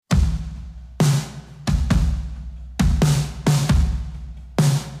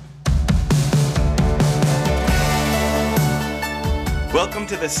Welcome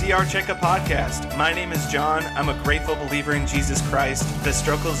to the CR Checkup Podcast. My name is John. I'm a grateful believer in Jesus Christ that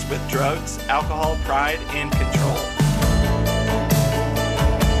struggles with drugs, alcohol, pride, and control.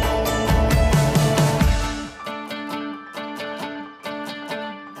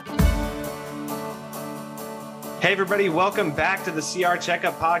 Hey everybody, welcome back to the CR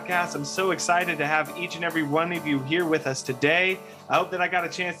Checkup Podcast. I'm so excited to have each and every one of you here with us today. I hope that I got a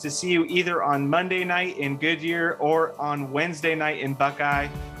chance to see you either on Monday night in Goodyear or on Wednesday night in Buckeye.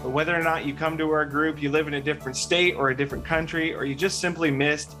 But whether or not you come to our group, you live in a different state or a different country, or you just simply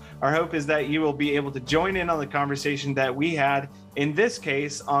missed, our hope is that you will be able to join in on the conversation that we had, in this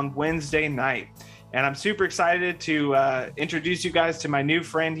case, on Wednesday night. And I'm super excited to introduce you guys to my new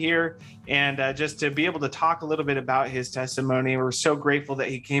friend here and just to be able to talk a little bit about his testimony. We're so grateful that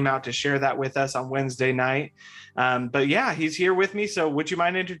he came out to share that with us on Wednesday night. But yeah, he's here with me. So would you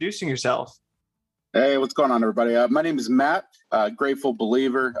mind introducing yourself? Hey, what's going on, everybody? My name is Matt, grateful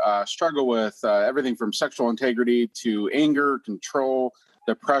believer, struggle with everything from sexual integrity to anger, control,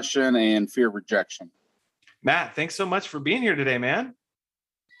 depression, and fear of rejection. Matt, thanks so much for being here today, man.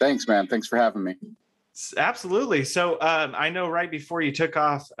 Thanks, man. Thanks for having me. Absolutely. So I know right before you took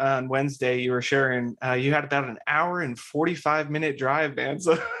off on Wednesday, you were sharing you had about an hour and 45-minute drive, man.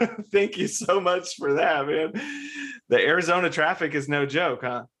 So thank you so much for that, man. The Arizona traffic is no joke,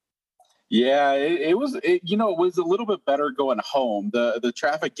 huh? Yeah, it was a little bit better going home. The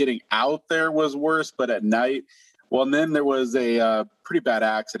traffic getting out there was worse, but at night, well, and then there was a pretty bad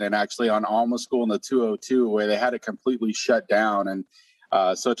accident actually on Alma School in the 202 where they had it completely shut down. And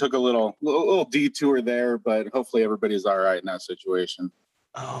so it took a little detour there, but hopefully everybody's all right in that situation.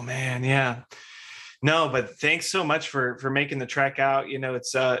 Oh man, yeah. No, but thanks so much for making the trek out. You know,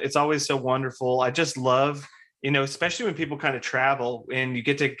 it's always so wonderful. I just love, especially when people kind of travel and you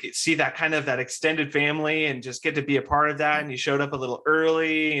get to see that kind of that extended family and just get to be a part of that. And you showed up a little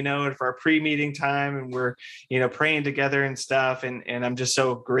early, for our pre-meeting time, and we're, praying together and stuff. And I'm just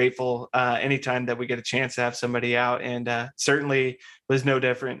so grateful anytime that we get a chance to have somebody out, and certainly was no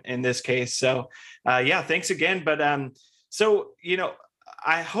different in this case. So yeah, thanks again. But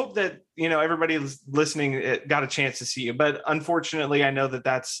I hope that, everybody listening got a chance to see you, but unfortunately, I know that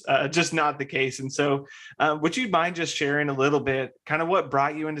that's just not the case. And so would you mind just sharing a little bit, kind of what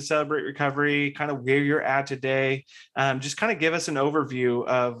brought you into Celebrate Recovery, kind of where you're at today? Just kind of give us an overview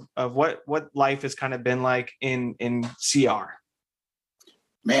of what life has kind of been like in CR.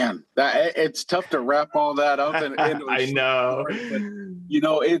 Man, it's tough to wrap all that up. I know. But,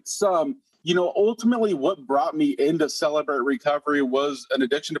 it's ultimately what brought me into Celebrate Recovery was an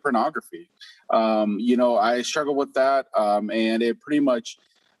addiction to pornography. I struggled with that. And it pretty much,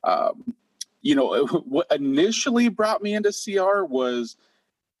 what initially brought me into CR was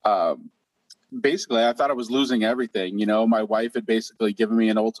basically I thought I was losing everything. My wife had basically given me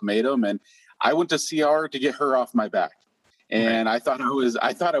an ultimatum, and I went to CR to get her off my back. And right. I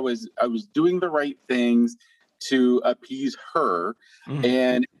thought I was doing the right things to appease her. Mm-hmm.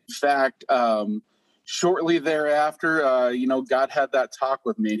 And in fact, shortly thereafter, God had that talk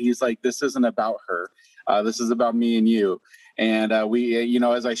with me, and he's like, this isn't about her. This is about me and you. And we,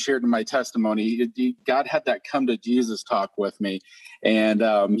 as I shared in my testimony, God had that come to Jesus talk with me. And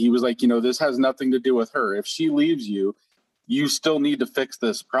he was like, this has nothing to do with her. If she leaves you, you still need to fix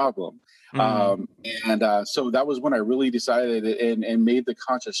this problem. Mm-hmm. So that was when I really decided and made the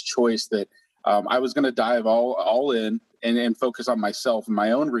conscious choice that I was going to dive all in and focus on myself and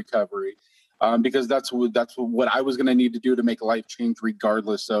my own recovery, because that's what I was going to need to do to make a life change,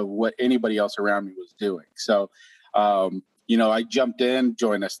 regardless of what anybody else around me was doing. So, I jumped in,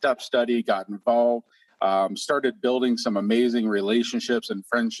 joined a step study, got involved, started building some amazing relationships and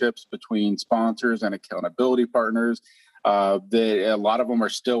friendships between sponsors and accountability partners. A lot of them are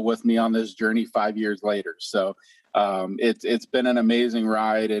still with me on this journey 5 years later. So it's been an amazing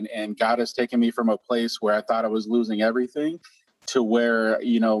ride, and God has taken me from a place where I thought I was losing everything to where,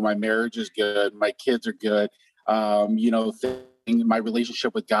 my marriage is good, my kids are good. My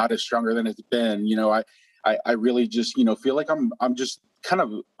relationship with God is stronger than it's been. I really just, feel like I'm just kind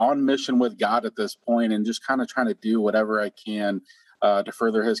of on mission with God at this point, and just kind of trying to do whatever I can to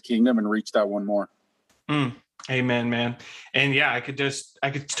further his kingdom and reach that one more. Amen, man. And yeah, I could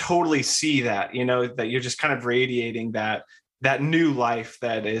totally see that, that you're just kind of radiating that new life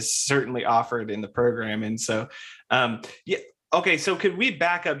that is certainly offered in the program. And so, yeah. Okay. So could we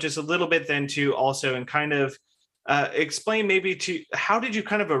back up just a little bit then to also, and kind of explain maybe to how did you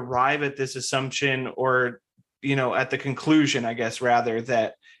kind of arrive at this assumption, or, at the conclusion, I guess, rather,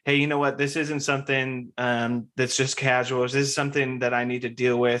 that, hey, you know what, this isn't something that's just casual. This is something that I need to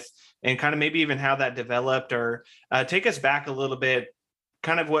deal with, and kind of maybe even how that developed, or take us back a little bit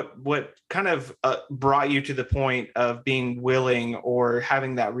kind of what kind of brought you to the point of being willing or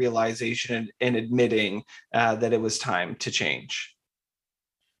having that realization and admitting that it was time to change?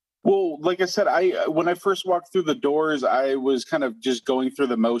 Well, like I said, when I first walked through the doors, I was kind of just going through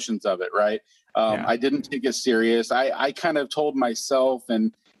the motions of it, right? I didn't take it serious. I kind of told myself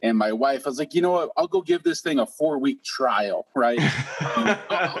and my wife, I was like, you know what? I'll go give this thing a 4-week trial, right?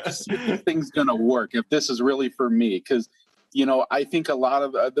 I'll just see if this thing's gonna work, if this is really for me, because I think a lot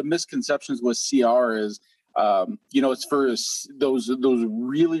of the misconceptions with CR is, it's for those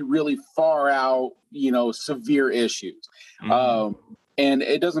really, really far out, severe issues. Mm-hmm. And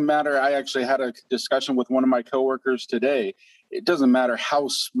it doesn't matter. I actually had a discussion with one of my coworkers today. It doesn't matter how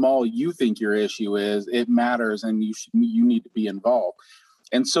small you think your issue is. It matters, and you need to be involved.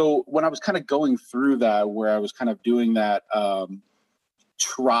 And so when I was kind of going through that, where I was kind of doing that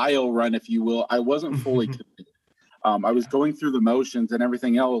trial run, if you will, I wasn't fully committed. I was going through the motions and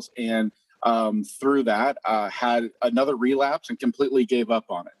everything else, and through that, had another relapse and completely gave up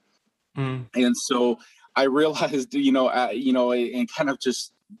on it. Mm. And so I realized, and kind of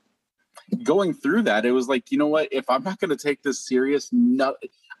just going through that, it was like, you know what? If I'm not going to take this serious,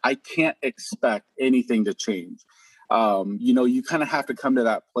 I can't expect anything to change. You kind of have to come to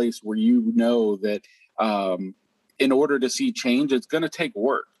that place where that in order to see change, it's going to take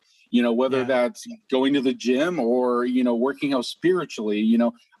work. Whether that's going to the gym or, working out spiritually,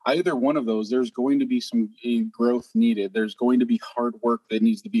 either one of those, there's going to be some growth needed. There's going to be hard work that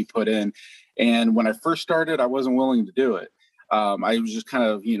needs to be put in. And when I first started, I wasn't willing to do it. I was just kind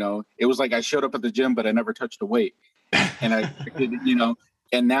of, it was like I showed up at the gym, but I never touched a weight. And I did,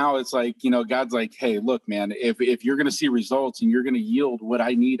 and now it's like, God's like, hey, look, man, if you're going to see results and you're going to yield what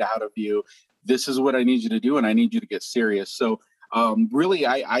I need out of you, this is what I need you to do. And I need you to get serious. So really,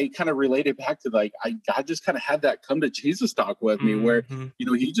 I kind of related back to God just kind of had that come to Jesus talk with me where,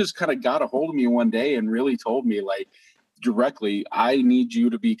 he just kind of got a hold of me one day and really told me directly, I need you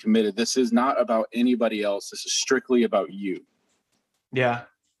to be committed. This is not about anybody else. This is strictly about you. Yeah.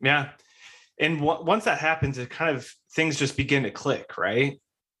 Yeah. And once that happens, it kind of things just begin to click, right?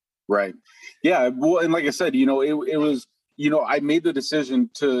 Right. Yeah. Well, and like I said, it was, I made the decision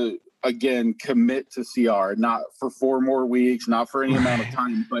to, again, commit to CR, not for 4 more weeks, not for any amount of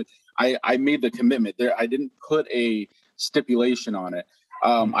time, but I made the commitment there. I didn't put a stipulation on it.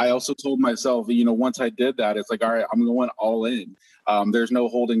 I also told myself, once I did that, it's like, all right, I'm going all in. There's no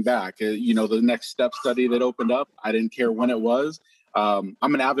holding back. The next step study that opened up, I didn't care when it was. I'm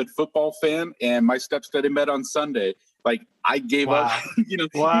an avid football fan, and my step study met on Sunday. I gave up, Wow. You know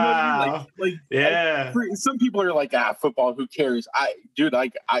what I mean? Yeah. Some people are like, football, who cares? I'm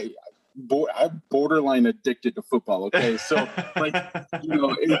borderline addicted to football. Okay. So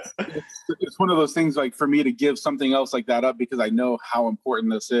it's one of those things, for me to give something else like that up, because I know how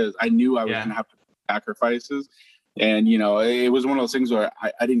important this is. I knew I was going to have to make sacrifices. And, it was one of those things where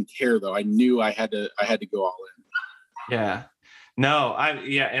I didn't care though. I knew I had to go all in. Yeah. No,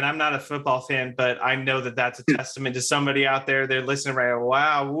 and I'm not a football fan, but I know that that's a testament to somebody out there. They're listening right now.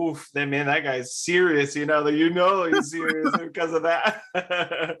 Wow, woof, man, that guy's serious. He's serious because of that.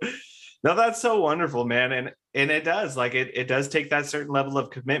 No, that's so wonderful, man, and it does it does take that certain level of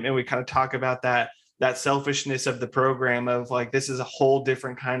commitment. We kind of talk about that selfishness of the program of this is a whole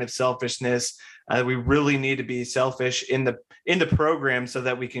different kind of selfishness. We really need to be selfish in the program so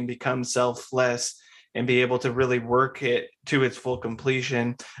that we can become selfless and be able to really work it to its full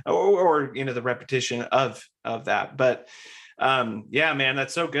completion or the repetition of that. But yeah, man,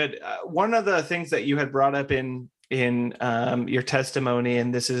 that's so good. One of the things that you had brought up in your testimony,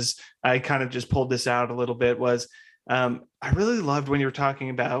 and I kind of just pulled this out a little bit, was I really loved when you were talking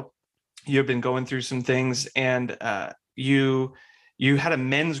about you've been going through some things, and you had a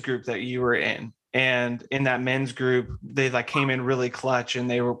men's group that you were in. And in that men's group, they came in really clutch, and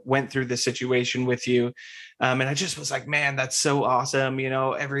they went through the situation with you. And I just was like, man, that's so awesome.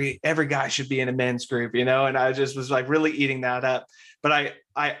 Every guy should be in a men's group, and I just was really eating that up. But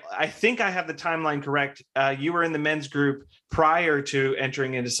I think I have the timeline correct. You were in the men's group prior to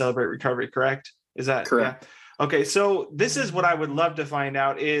entering into Celebrate Recovery, correct? Is that correct? Yeah. Okay. So this is what I would love to find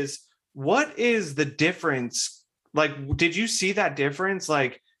out is, what is the difference? Did you see that difference?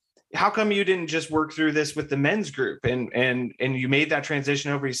 How come you didn't just work through this with the men's group and you made that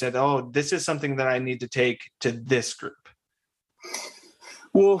transition over? You said, oh, this is something that I need to take to this group.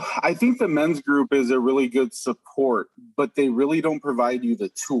 Well, I think the men's group is a really good support, but they really don't provide you the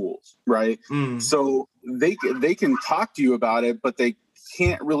tools, right? So they can talk to you about it, but they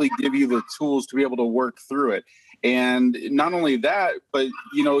can't really give you the tools to be able to work through it. And not only that, but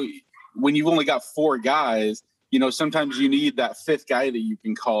when you've only got 4 guys, sometimes you need that fifth guy that you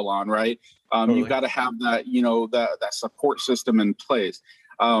can call on, right? Totally. You've got to have that, that support system in place.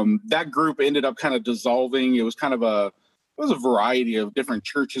 That group ended up kind of dissolving. It was a variety of different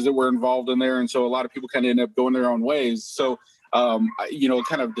churches that were involved in there. And so a lot of people kind of ended up going their own ways. So, it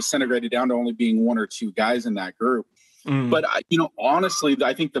kind of disintegrated down to only being one or two guys in that group. But, honestly,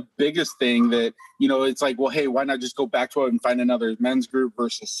 I think the biggest thing that, it's like, well, hey, why not just go back to it and find another men's group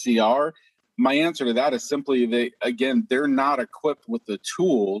versus CR? My answer to that is simply that, again, they're not equipped with the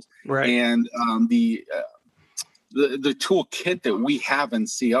tools and the tool kit that we have in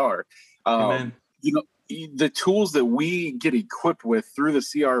CR. The tools that we get equipped with through the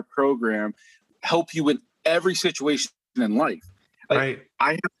CR program help you in every situation in life. I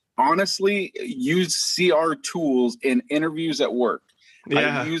have honestly used CR tools in interviews at work.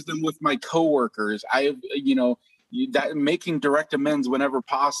 I've used them with my coworkers. I have, that making direct amends whenever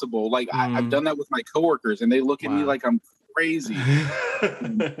possible. Like I've done that with my coworkers, and they look at me like I'm crazy,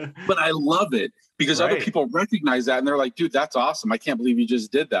 but I love it because other people recognize that and they're like, dude, that's awesome. I can't believe you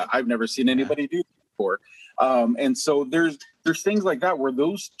just did that. I've never seen anybody do that before. And so there's things like that where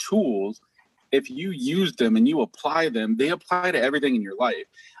those tools, if you use them and you apply them, they apply to everything in your life.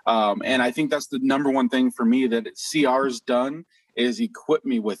 And I think that's the number one thing for me that CR's done is equip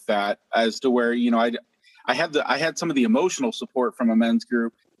me with that, as to where, I had some of the emotional support from a men's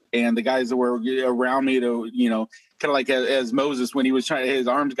group, and the guys that were around me to, kind of like as Moses, when he was trying, his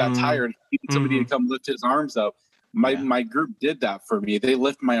arms got tired, he needed somebody to come lift his arms up. My group did that for me. They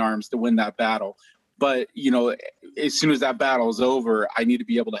lift my arms to win that battle. But, as soon as that battle is over, I need to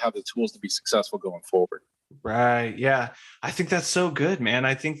be able to have the tools to be successful going forward. Right. Yeah. I think that's so good, man.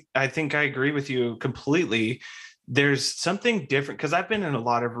 I think I agree with you completely. There's something different because I've been in a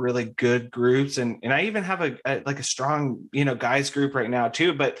lot of really good groups, and I even have a strong, guys group right now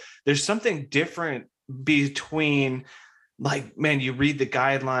too, but there's something different between, like, man, you read the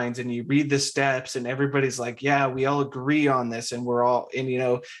guidelines and you read the steps and everybody's like, yeah, we all agree on this. And we're all, and,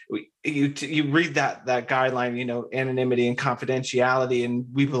 you read that guideline, anonymity and confidentiality, and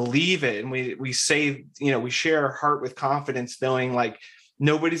we believe it. And we say, we share our heart with confidence, knowing like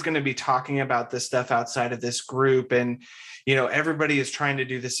nobody's going to be talking about this stuff outside of this group. And, everybody is trying to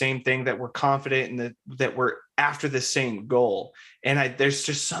do the same thing, that we're confident and that we're after the same goal. And there's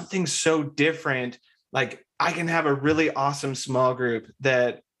just something so different. Like, I can have a really awesome small group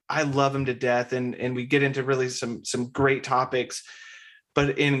that I love them to death. And we get into really some great topics,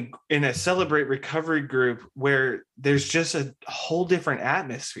 but in a Celebrate Recovery group where there's just a whole different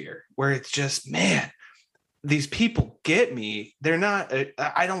atmosphere, where it's just, man, these people get me. They're not,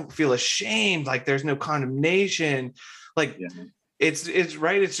 I don't feel ashamed. Like, there's no condemnation. Like it's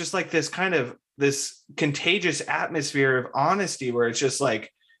right. It's just like this kind of this contagious atmosphere of honesty, where it's just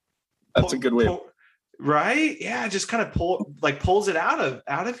like, that's a good way. Right. Yeah. Just kind of pulls it out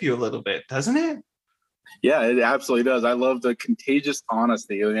of you a little bit, doesn't it? Yeah, it absolutely does. I love the contagious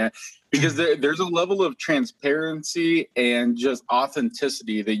honesty, because there's a level of transparency and just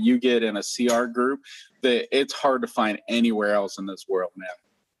authenticity that you get in a CR group that it's hard to find anywhere else in this world, man.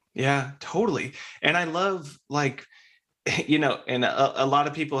 Yeah, totally. And I love, like, and a lot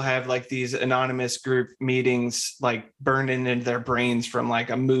of people have like these anonymous group meetings, like burning into their brains from like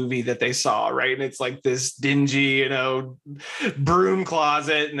a movie that they saw. Right. And it's like this dingy, broom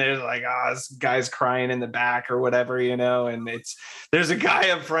closet. And there's like, this guy's crying in the back or whatever, and there's a guy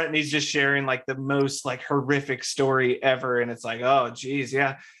up front and he's just sharing like the most like horrific story ever. And it's like, oh geez.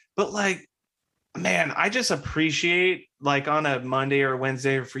 Yeah. But like, man, I just appreciate, like, on a Monday or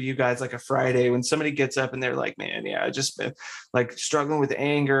Wednesday, or for you guys, like a Friday, when somebody gets up and they're like, man, yeah, I just been like struggling with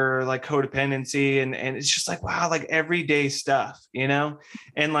anger, like codependency. And it's just like, wow, like everyday stuff,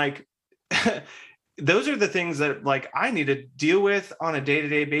 and like, those are the things that like I need to deal with on a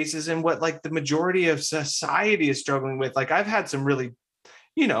day-to-day basis. And what like the majority of society is struggling with. Like, I've had some really,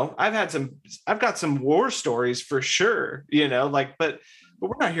 I've got some war stories for sure, but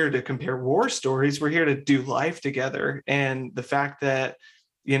we're not here to compare war stories. We're here to do life together. And the fact that,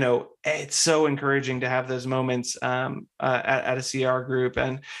 it's so encouraging to have those moments at a CR group.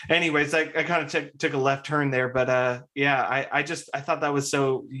 And anyways, I kind of took a left turn there, but I thought that was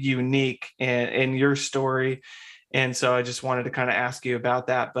so unique in your story. And so I just wanted to kind of ask you about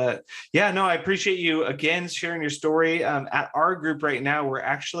that. But yeah, no, I appreciate you again sharing your story. At our group right now, we're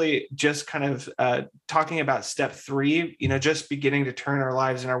actually just kind of talking about step 3, just beginning to turn our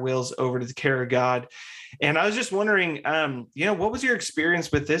lives and our wills over to the care of God. And I was just wondering, what was your experience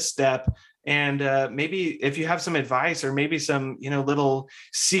with this step? And maybe if you have some advice or maybe some, little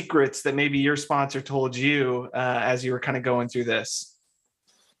secrets that maybe your sponsor told you as you were kind of going through this.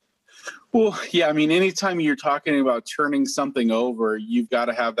 Well, yeah, I mean, anytime you're talking about turning something over, you've got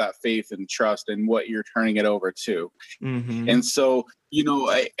to have that faith and trust in what you're turning it over to. Mm-hmm. And so,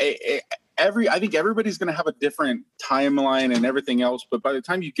 I think everybody's going to have a different timeline and everything else. But by the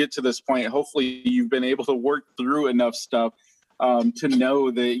time you get to this point, hopefully you've been able to work through enough stuff to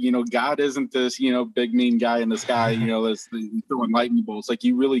know that, God isn't this, big mean guy in the sky, that's throwing lightning bolts. Like,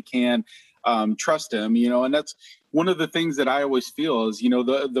 you really can trust him, and that's one of the things that I always feel is,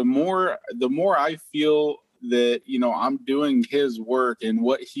 the more I feel that, I'm doing his work and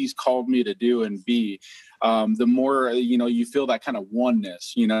what he's called me to do and be, the more, you feel that kind of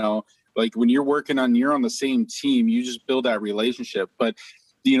oneness, like when you're on the same team, you just build that relationship. But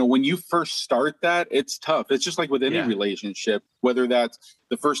when you first start that, it's tough. It's just like with any relationship, whether that's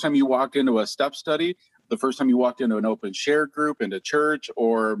the first time you walked into a step study, the first time you walked into an open share group, into church,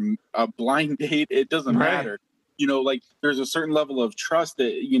 or a blind date, it doesn't matter. Like there's a certain level of trust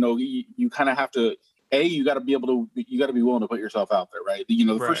that, you kind of have to, you got to be willing to put yourself out there, right?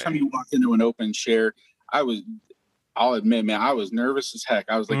 The first time you walked into an open share, I'll admit, man, I was nervous as heck.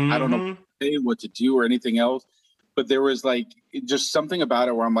 I was like, I don't know what to do or anything else. But there was like just something about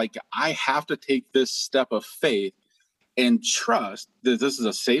it where I'm like, I have to take this step of faith and trust that this is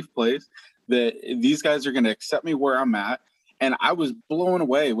a safe place, that these guys are going to accept me where I'm at. And I was blown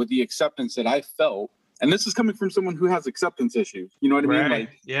away with the acceptance that I felt. And this is coming from someone who has acceptance issues. You know what I mean?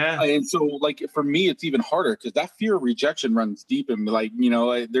 Like, yeah. And so like, for me, it's even harder because that fear of rejection runs deep in me. Like,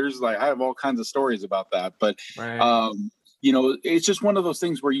 there's like, I have all kinds of stories about that, but, it's just one of those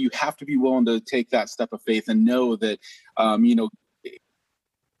things where you have to be willing to take that step of faith and know that,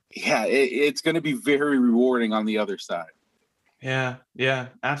 it's going to be very rewarding on the other side. Yeah,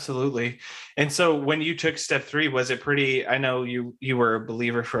 absolutely. And so when you took step 3, was it pretty, I know you were a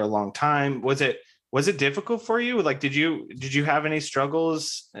believer for a long time. Was it difficult for you? Like, did you have any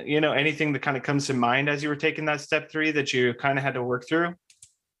struggles, anything that kind of comes to mind as you were taking that step 3 that you kind of had to work through?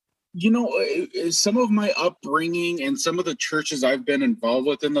 Some of my upbringing and some of the churches I've been involved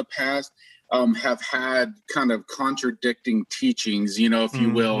with in the past have had kind of contradicting teachings, if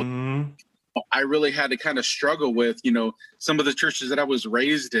you will. I really had to kind of struggle with, some of the churches that I was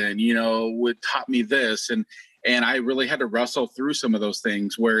raised in, would taught me this. And I really had to wrestle through some of those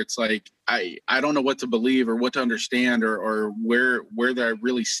things where it's like, I don't know what to believe or what to understand or where do I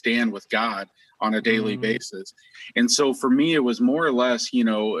really stand with God on a daily basis. And so for me, it was more or less,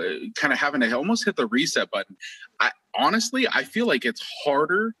 kind of having to almost hit the reset button. Honestly, I feel like it's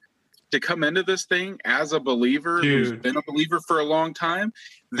harder to come into this thing as a believer who's been a believer for a long time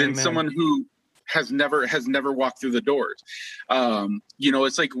than someone who has never walked through the doors.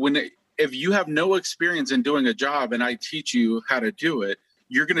 It's like if you have no experience in doing a job and I teach you how to do it,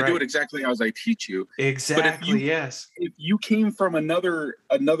 you're going to do it exactly as I teach you. Exactly. But if you came from another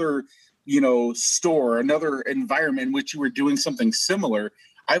store, another environment in which you were doing something similar,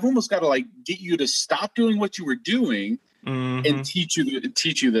 I've almost got to like get you to stop doing what you were doing and teach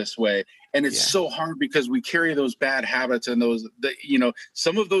you this way. And it's so hard because we carry those bad habits and those,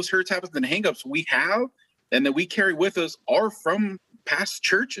 some of those hurts, habits, and hangups we have and that we carry with us are from past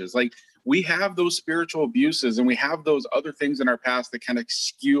churches. Like we have those spiritual abuses and we have those other things in our past that kind of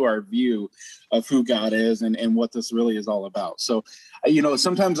skew our view of who God is and what this really is all about. So,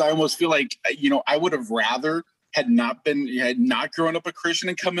 sometimes I almost feel like, I would have rather had not grown up a Christian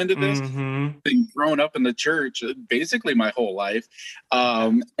and come into this, been grown up in the church basically my whole life,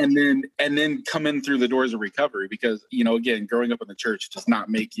 and then come in through the doors of recovery because, again, growing up in the church does not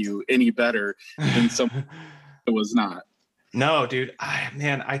make you any better than someone that was not. No, dude,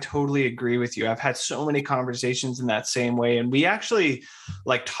 I totally agree with you. I've had so many conversations in that same way. And we actually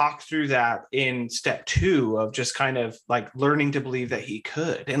like talked through that in step 2 of just kind of like learning to believe that he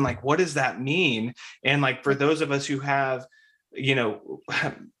could. And like, what does that mean? And like, for those of us who have,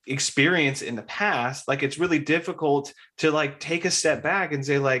 experience in the past, like it's really difficult to like take a step back and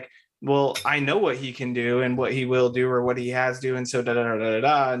say like, well, I know what he can do and what he will do or what he has do. And so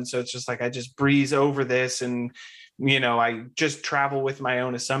And so it's just like, I just breeze over this and, I just travel with my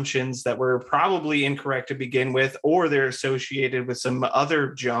own assumptions that were probably incorrect to begin with, or they're associated with some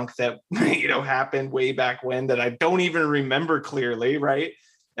other junk that, happened way back when that I don't even remember clearly. Right.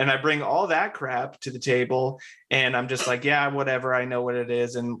 And I bring all that crap to the table and I'm just like, yeah, whatever. I know what it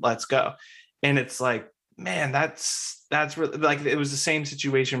is and let's go. And it's like, man, that's really like, it was the same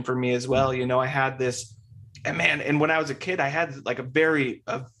situation for me as well. I had this, and when I was a kid, I had like a very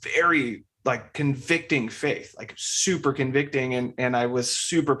like convicting faith, like super convicting. And I was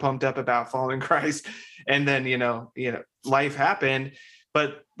super pumped up about following Christ. And then, life happened.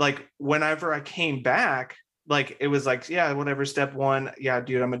 But like, whenever I came back, like, it was like, yeah, whatever. Step one, yeah,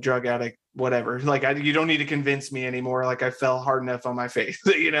 dude, I'm a drug addict, whatever. Like, you don't need to convince me anymore. Like, I fell hard enough on my face,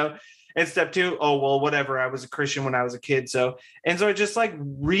 you know? And step two, oh, well, whatever. I was a Christian when I was a kid. So I just like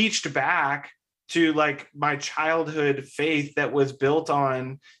reached back to like my childhood faith that was built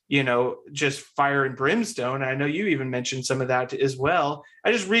on, you know, just fire and brimstone. I know you even mentioned some of that as well.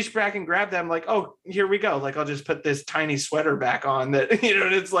 I just reached back and grabbed that. I'm like, oh, here we go. Like, I'll just put this tiny sweater back on that, you know,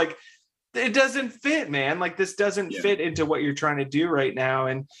 and it's like, it doesn't fit, man. Like, this doesn't fit into what you're trying to do right now.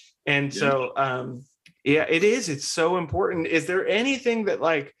 So, yeah, it is. It's so important. Is there anything that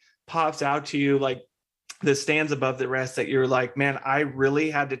like pops out to you, like that stands above the rest, that you're like, man, I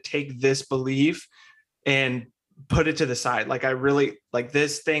really had to take this belief and put it to the side? Like, I really, like,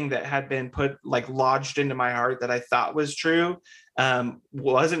 this thing that had been put, like, lodged into my heart that I thought was true,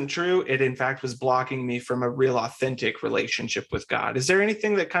 wasn't true. It in fact was blocking me from a real authentic relationship with God. Is there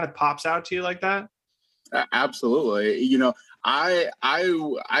anything that kind of pops out to you like that? Absolutely. You know, I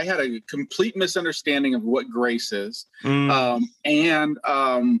had a complete misunderstanding of what grace is.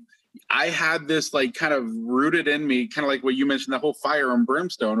 I had this like kind of rooted in me, kind of like what you mentioned, the whole fire and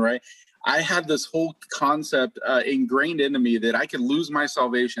brimstone, right? I had this whole concept ingrained into me that I could lose my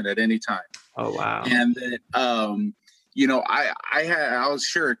salvation at any time. Oh, wow. And that, you know, I'll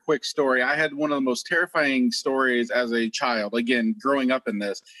share a quick story. I had one of the most terrifying stories as a child. Again, growing up in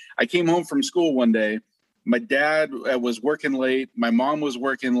this, I came home from school one day. My dad was working late. My mom was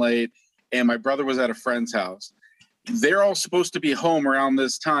working late, and my brother was at a friend's house. They're all supposed to be home around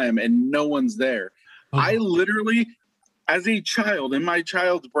this time, and no one's there. Oh. I literally, as a child, in my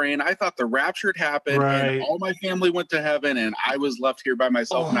child's brain, I thought the rapture had happened, and all my family went to heaven, and I was left here by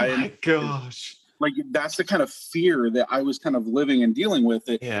myself. Oh, my gosh. Like, that's the kind of fear that I was kind of living and dealing with.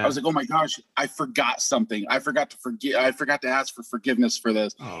 It. Yeah. I was like, oh my gosh, I forgot something. I forgot to forgive. I forgot to ask for forgiveness for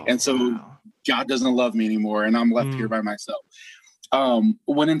this. Oh, and so God doesn't love me anymore, and I'm left here by myself.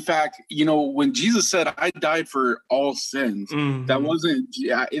 When in fact, you know, when Jesus said, I died for all sins, that wasn't,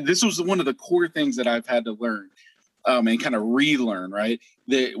 this was one of the core things that I've had to learn, and kind of relearn, right?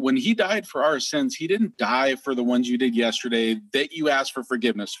 That when he died for our sins, he didn't die for the ones you did yesterday that you asked for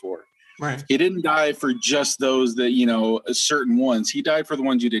forgiveness for. Right. He didn't die for just those that, you know, certain ones. He died for the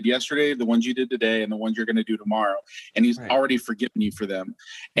ones you did yesterday, the ones you did today, and the ones you're going to do tomorrow. And he's already forgiven you for them.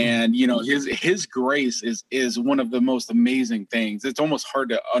 And, you know, his grace is one of the most amazing things. It's almost hard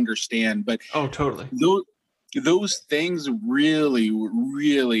to understand, but totally. Those things really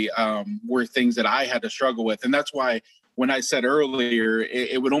were things that I had to struggle with. And that's why when I said earlier,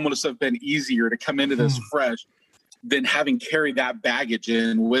 it would almost have been easier to come into this fresh than having carried that baggage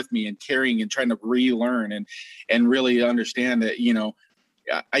in with me and carrying and trying to relearn and really understand that, you know,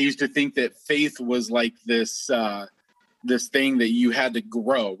 I used to think that faith was like this thing that you had to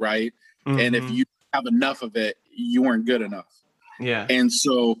grow, right? And if you have enough of it, you weren't good enough. Yeah. And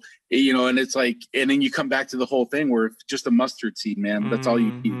so, you know, and it's like, and then you come back to the whole thing where just a mustard seed, man, that's all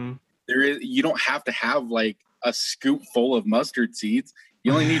you need. You don't have to have like a scoop full of mustard seeds.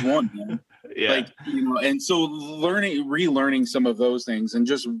 You only need one, man. Yeah. Like, you know, and so relearning some of those things and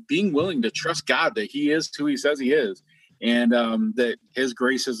just being willing to trust God that he is who he says he is, and that his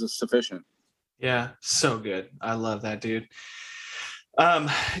grace is sufficient. Yeah. So good. I love that, dude.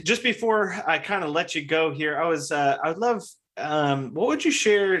 Just before I kind of let you go here, I would love, what would you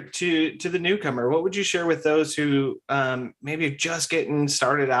share to the newcomer? What would you share with those who maybe are just getting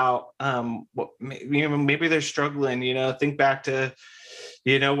started out? Maybe they're struggling, you know, think back to,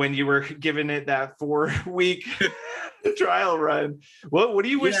 you know, when you were giving it that 4-week trial run. What do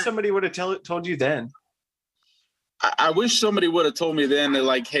you wish somebody would have told you then? I wish somebody would have told me then that,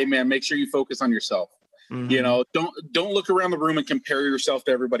 like, hey man, make sure you focus on yourself. You know, don't look around the room and compare yourself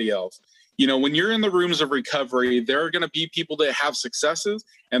to everybody else. You know, when you're in the rooms of recovery, there are going to be people that have successes,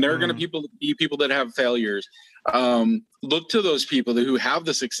 and there are going to be people that have failures. Look to those people who have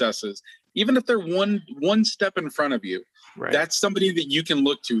the successes, even if they're one step in front of you. Right. That's somebody that you can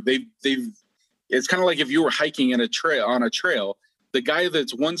look to. It's kind of like if you were hiking on a trail, the guy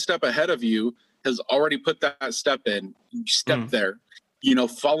that's one step ahead of you has already put that step in. Step there, you know,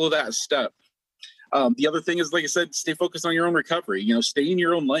 follow that step. The other thing is, like I said, stay focused on your own recovery. You know, stay in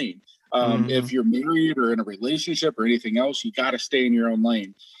your own lane. If you're married or in a relationship or anything else, you got to stay in your own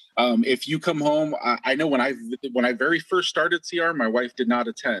lane. If you come home, I know when I very first started CR, my wife did not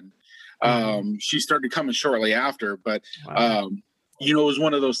attend. She started coming shortly after, but you know, it was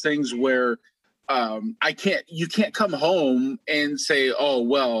one of those things where you can't come home and say, oh,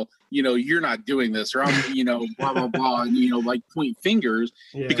 well, you know, you're not doing this, or I'm, you know, blah, blah, blah, and, you know, like point fingers,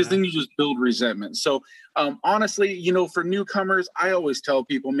 because then you just build resentment. So honestly, you know, for newcomers, I always tell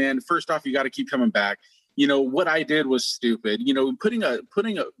people, man, first off, you got to keep coming back. what I did was stupid. Putting a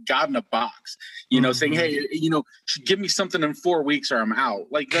God in a box, saying, hey, give me something in 4 weeks or I'm out.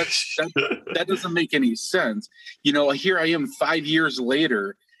 Like that doesn't make any sense. Here I am 5 years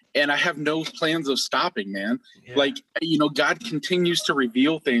later and I have no plans of stopping, man. Yeah. God continues to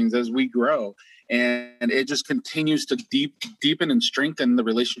reveal things as we grow, and it just continues to deepen and strengthen the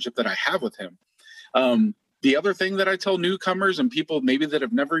relationship that I have with him. The other thing that I tell newcomers and people maybe that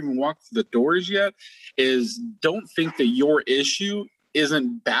have never even walked through the doors yet is don't think that your issue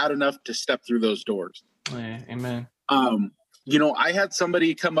isn't bad enough to step through those doors. Amen. I had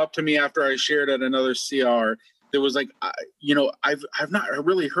somebody come up to me after I shared at another CR that was like, I've not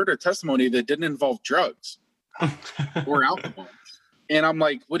really heard a testimony that didn't involve drugs or alcohol. And I'm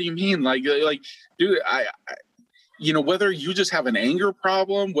like, what do you mean? Like, dude, whether you just have an anger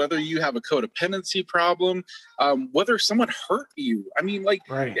problem, whether you have a codependency problem, whether someone hurt you. I mean,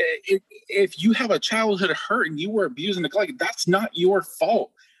 right. If you have a childhood hurt and you were abused and neglected, that's not your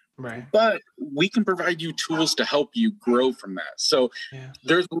fault. Right. But we can provide you tools to help you grow from that. So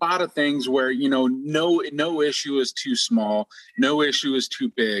there's a lot of things where, no issue is too small. No issue is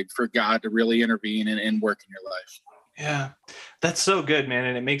too big for God to really intervene and work in your life. Yeah, that's so good, man.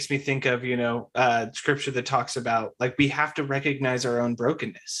 And it makes me think of, scripture that talks about we have to recognize our own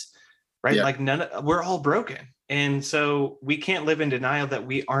brokenness, right? Yeah. We're all broken. And so we can't live in denial that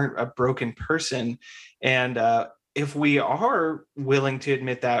we aren't a broken person. And if we are willing to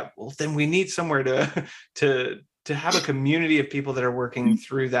admit that, well, then we need somewhere to have a community of people that are working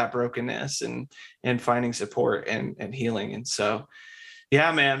through that brokenness and finding support and healing. And so,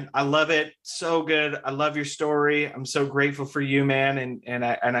 yeah, man, I love it. So good. I love your story. I'm so grateful for you, man. And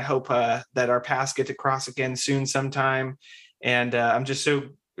I hope that our paths get to cross again soon sometime. And I'm just so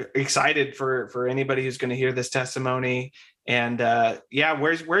excited for anybody who's going to hear this testimony. And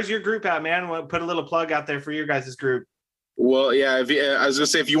where's your group at, man? We'll put a little plug out there for your guys' group. Well, yeah, I was gonna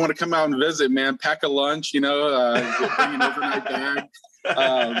say, if you want to come out and visit, man, pack a lunch, bring an overnight bag.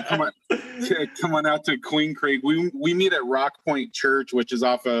 Come on out to Queen Creek. We meet at Rock Point Church, which is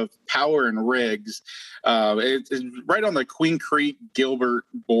off of Power and Riggs. It's right on the Queen Creek Gilbert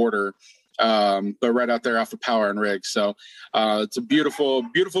border. But right out there off of Power and Riggs. So it's a beautiful,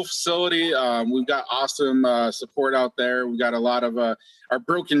 beautiful facility. We've got awesome support out there. We've got a lot of our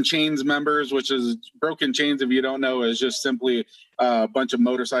Broken Chains members, which is Broken Chains, if you don't know, is just simply a bunch of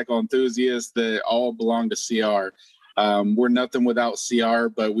motorcycle enthusiasts that all belong to CR. We're nothing without CR,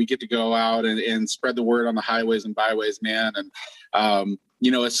 but we get to go out and spread the word on the highways and byways, man. And,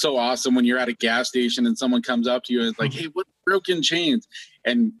 it's so awesome when you're at a gas station and someone comes up to you and it's like, hey, what's Broken Chains?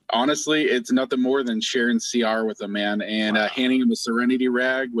 And honestly, it's nothing more than sharing CR with them, man, and handing them a Serenity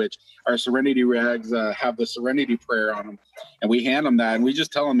rag, which our Serenity rags have the Serenity prayer on them. And we hand them that and we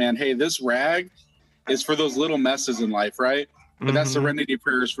just tell them, man, hey, this rag is for those little messes in life, right? But that Serenity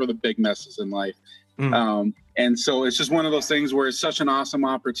prayer is for the big messes in life. And so it's just one of those things where it's such an awesome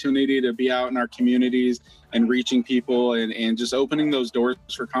opportunity to be out in our communities and reaching people and just opening those doors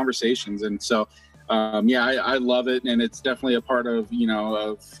for conversations. And so, I love it. And it's definitely a part of,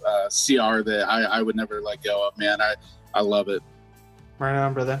 CR that I would never let go of, man. I love it. Right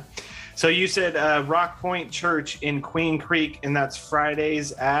on, brother. So you said Rock Point Church in Queen Creek, and that's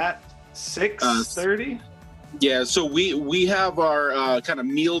Fridays at 6:30? Yeah, so we have our kind of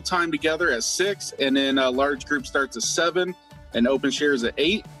meal time together at 6, and then a large group starts at 7, and open shares at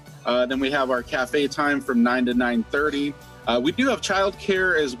 8. Then we have our cafe time from 9 to 9:30. We do have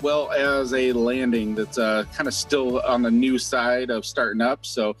childcare as well as a landing that's kind of still on the new side of starting up.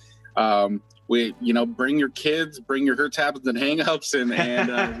 So we, bring your kids, bring your hurts, habits, and hang-ups, and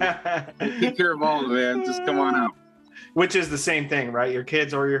take care of all of it, man. Just come on out. Which is the same thing, right? Your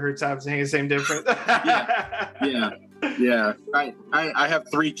kids or your hurts, habits, and hang-ups, same difference. Yeah. I have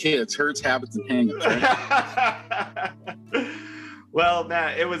 3 kids, hurts, habits, and hang-ups, right? Well,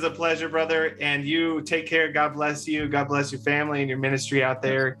 Matt, it was a pleasure, brother. And you take care. God bless you. God bless your family and your ministry out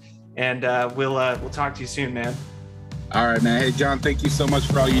there. And we'll talk to you soon, man. All right, man. Hey, John, thank you so much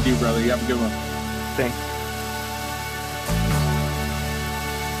for all you do, brother. You have a good one. Thanks.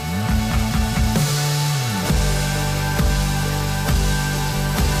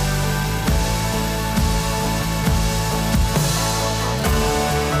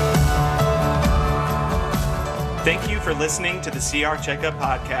 Thank you for listening to the CR Checkup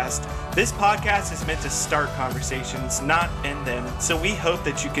Podcast. This podcast is meant to start conversations, not end them. So we hope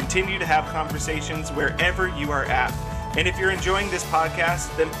that you continue to have conversations wherever you are at. And if you're enjoying this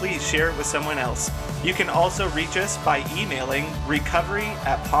podcast, then please share it with someone else. You can also reach us by emailing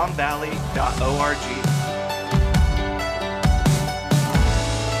recovery@palmvalley.org.